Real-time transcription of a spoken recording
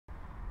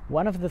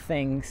One of the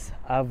things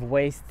I've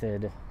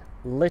wasted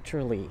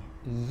literally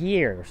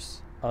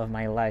years of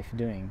my life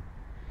doing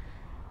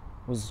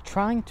was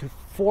trying to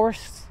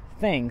force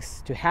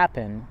things to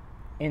happen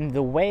in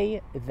the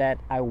way that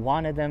I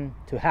wanted them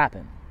to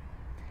happen.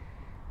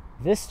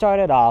 This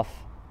started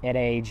off at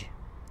age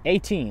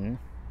 18,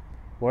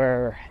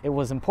 where it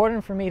was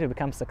important for me to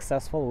become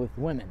successful with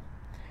women.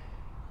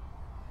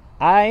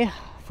 I,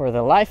 for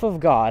the life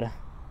of God,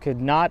 could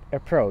not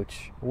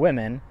approach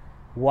women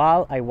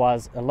while I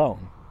was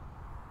alone.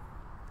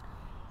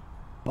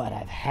 But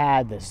I've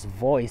had this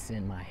voice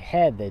in my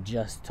head that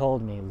just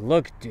told me,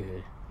 look,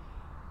 dude,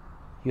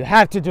 you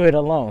have to do it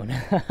alone.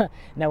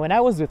 Now, when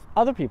I was with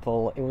other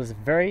people, it was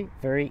very,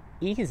 very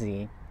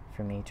easy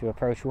for me to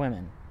approach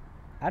women.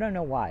 I don't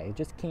know why. It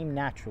just came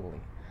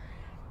naturally.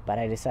 But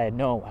I decided,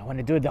 no, I want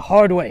to do it the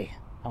hard way.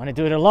 I want to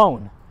do it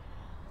alone.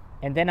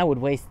 And then I would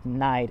waste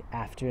night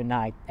after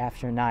night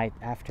after night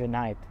after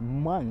night,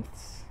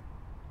 months,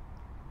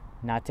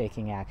 not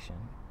taking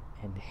action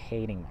and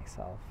hating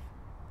myself.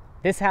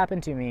 This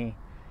happened to me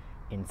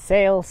in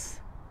sales.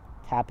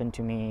 It happened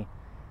to me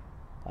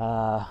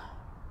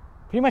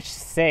pretty much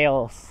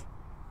sales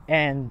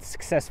and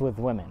success with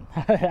women.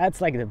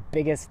 That's like the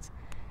biggest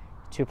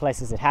two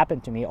places it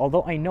happened to me.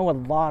 Although I know a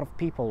lot of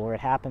people where it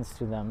happens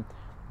to them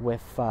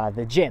with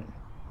the gym,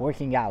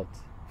 working out,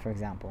 for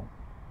example.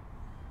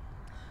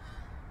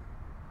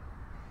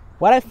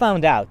 What I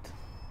found out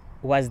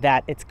was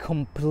that it's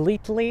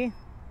completely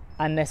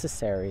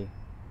unnecessary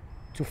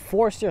to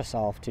force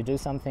yourself to do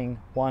something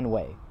one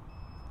way.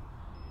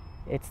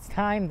 It's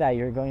time that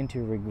you're going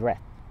to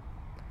regret.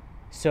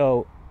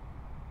 So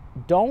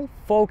don't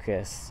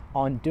focus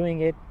on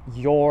doing it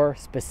your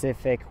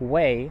specific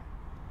way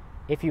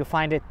if you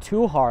find it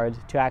too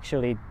hard to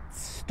actually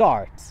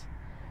start.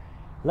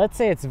 Let's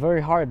say it's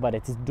very hard, but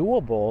it's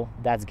doable,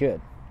 that's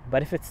good.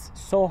 But if it's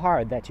so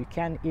hard that you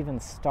can't even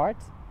start,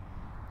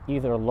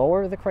 either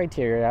lower the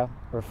criteria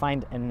or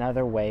find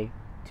another way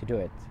to do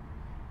it.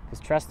 Because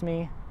trust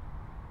me,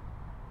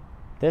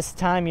 this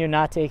time you're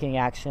not taking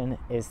action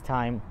is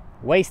time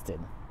wasted.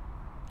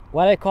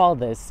 What I call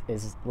this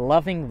is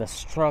loving the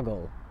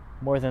struggle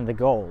more than the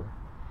goal.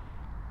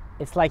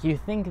 It's like you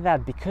think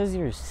that because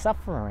you're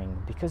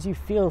suffering, because you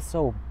feel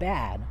so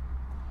bad,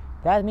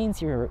 that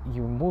means you're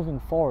moving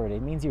forward.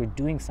 It means you're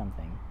doing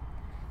something.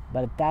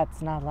 But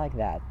that's not like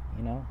that,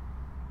 you know?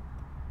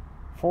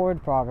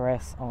 Forward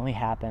progress only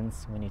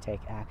happens when you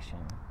take action.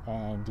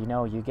 And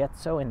you get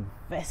so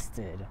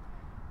invested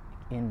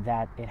in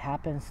that it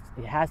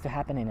has to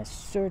happen in a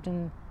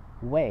certain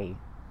way.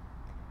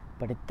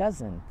 But it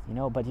doesn't,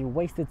 but you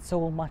wasted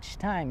so much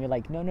time. You're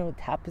like, no, it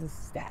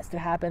has to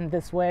happen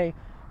this way,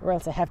 or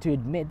else I have to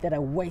admit that I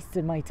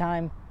wasted my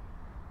time.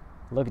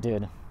 Look,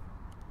 dude,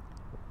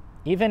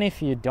 even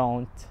if you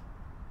don't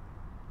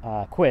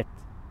quit,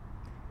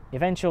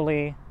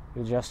 eventually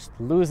you just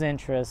lose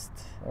interest,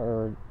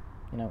 or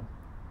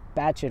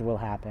bad shit will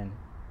happen.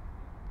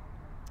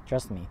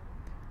 Trust me.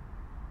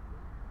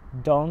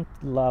 Don't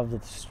love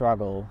the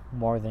struggle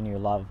more than you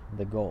love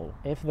the goal.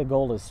 If the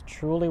goal is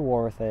truly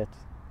worth it,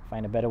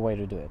 find a better way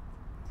to do it.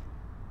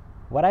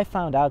 What I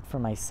found out for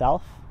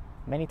myself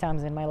many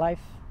times in my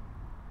life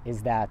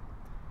is that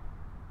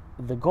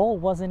the goal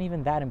wasn't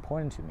even that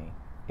important to me.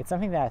 It's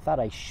something that I thought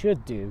I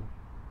should do,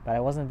 but I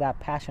wasn't that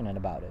passionate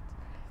about it.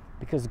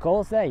 Because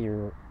goals that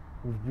you're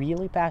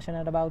really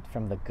passionate about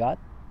from the gut,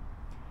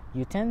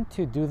 you tend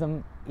to do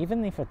them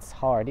even if it's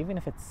hard, even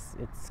if it's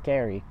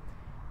scary.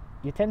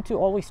 You tend to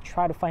always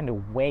try to find a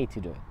way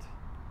to do it.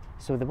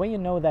 So the way you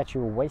know that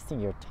you're wasting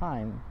your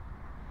time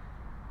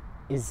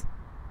is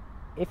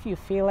if you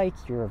feel like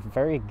your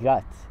very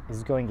gut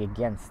is going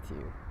against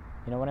you.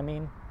 You know what I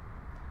mean?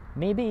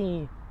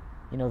 Maybe,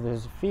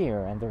 there's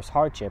fear and there's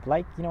hardship,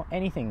 like,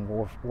 anything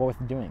worth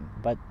doing.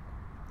 But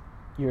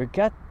your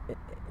gut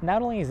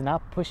not only is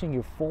not pushing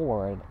you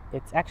forward,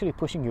 it's actually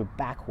pushing you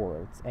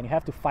backwards. And you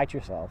have to fight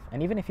yourself.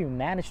 And even if you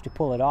manage to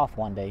pull it off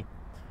one day,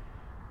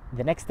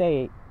 the next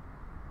day,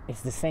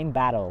 it's the same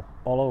battle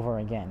all over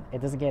again.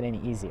 It doesn't get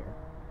any easier.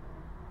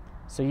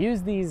 So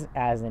use these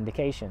as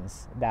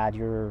indications that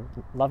you're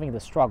loving the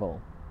struggle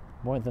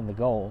more than the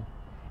goal.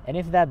 And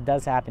if that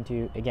does happen to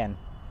you, again,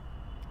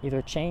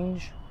 either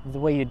change the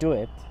way you do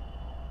it,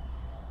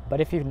 but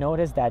if you've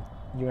noticed that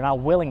you're not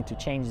willing to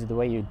change the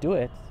way you do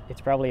it,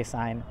 it's probably a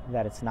sign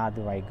that it's not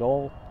the right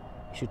goal.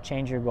 You should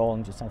change your goal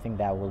into something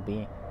that will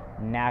be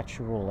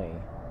naturally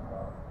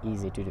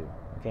easy to do.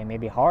 Okay,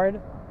 maybe hard,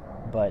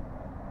 but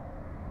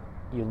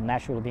you'll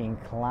naturally be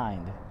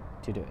inclined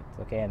to do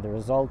it. Okay, and the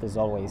result is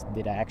always,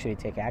 did I actually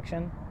take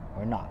action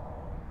or not?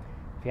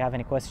 If you have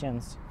any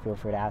questions, feel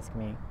free to ask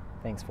me.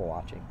 Thanks for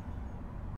watching.